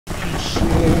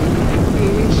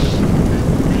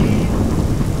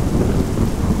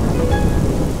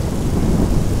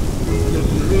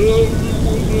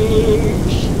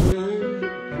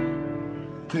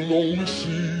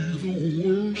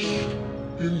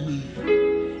me.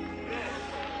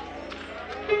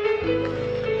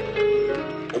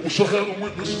 I wish I had a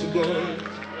witness tonight.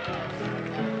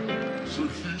 So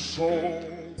if he saw.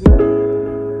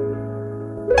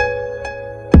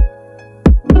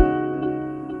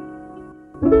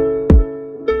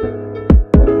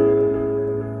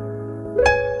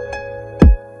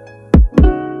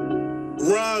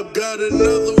 Robb got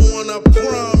another one, I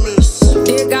promise.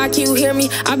 Dear God, can you hear me?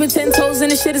 I've been 10 toes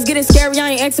and this shit is getting scary.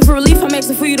 I ain't asking for relief, I'm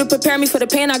asking for you to prepare me for the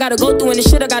pain I gotta go through and the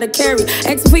shit I gotta carry.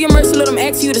 Asking for your mercy, Lord, I'm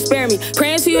asking you to spare me.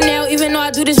 Praying to you now, even though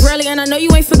I do this rarely. And I know you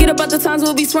ain't forget about the times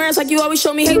we'll be swearing. It's like you always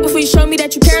show me hate before you show me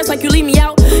that you care. It's like you leave me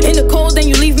out in the cold, then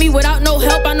you leave me without no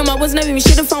help. I know my words never even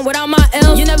shit if I'm without my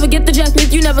L. You never get the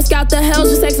justice, you never scout the hells.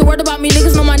 Just text a word about me,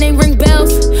 niggas know my name ring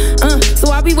bells. So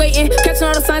I'll be waiting, catching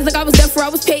all the signs like I was deaf or I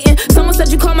was Peyton. Someone said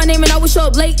you called my name and I would show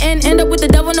up late and end up with the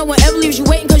devil. No one ever leaves you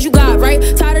waiting cause you God, right?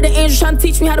 Tired of the angels trying to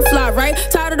teach me how to fly, right?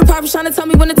 Tired of the prophets trying to tell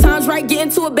me when the time's right.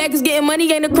 Getting to a bag cause getting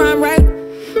money ain't a crime, right?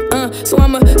 So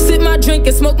I'ma sip my drink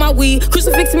and smoke my weed.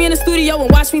 Crucifix me in the studio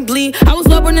and watch me bleed. I was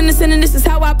low in the sin and this is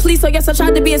how I please. So yes, I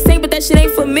tried to be a saint, but that shit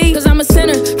ain't for me. Cause I'm a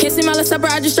sinner. Can't see my last supper,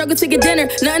 I just struggle to get dinner.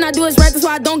 Nothing I do is right, that's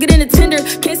why I don't get in the Tinder.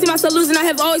 Can't see myself losing, I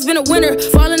have always been a winner.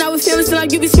 Falling out with feelings, feel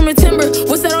like you be screaming timber.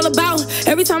 What's that all about?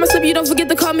 Every time I slip, you don't forget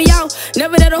to call me out.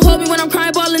 Never there to hold me when I'm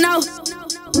crying, balling out.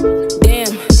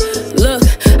 Damn, look,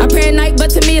 I pray at night, but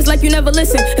to me it's like you never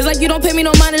listen. It's like you don't pay me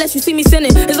no mind unless you see me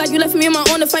sinning. It's like you left me on my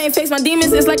own to fight and face my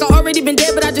demons. It's like I already been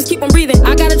dead, but I just keep on breathing.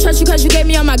 I gotta trust you cause you gave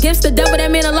me all my gifts. The devil, that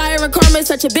man a liar, and karma is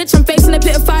such a bitch. I'm facing a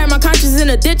pit of fire, my conscience is in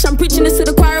a ditch. I'm preaching this to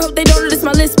the choir, hope they don't notice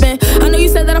my list, man. I know you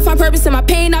said that I find purpose in my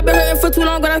pain. I've been hurting for too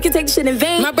long, but I can take the shit in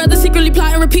vain. My brother secretly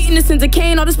plotting, repeating the sins of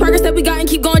Cain. All this progress that we got and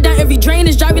keep going down every drain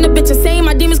is driving a bitch insane.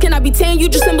 My demons cannot be tamed. You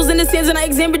just symbols in the sins and I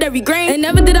examined every grain. And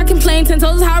never did I complain. 10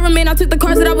 toes is how I remain. I took the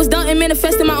cards that I was dealt and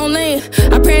manifested my own lane.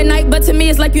 I pray at night, but to me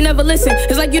it's like you never listen.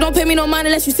 It's like you don't pay me no mind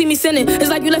unless you see me sinning. It's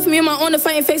like you left me on my own to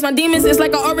fight and face my demons. It's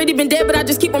like I already been dead, but I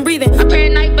just keep on breathing. I pray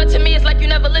at night, but to me it's like you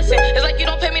never listen. It's like you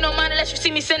don't pay me no mind unless you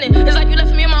see me sinning. It's like you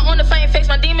left me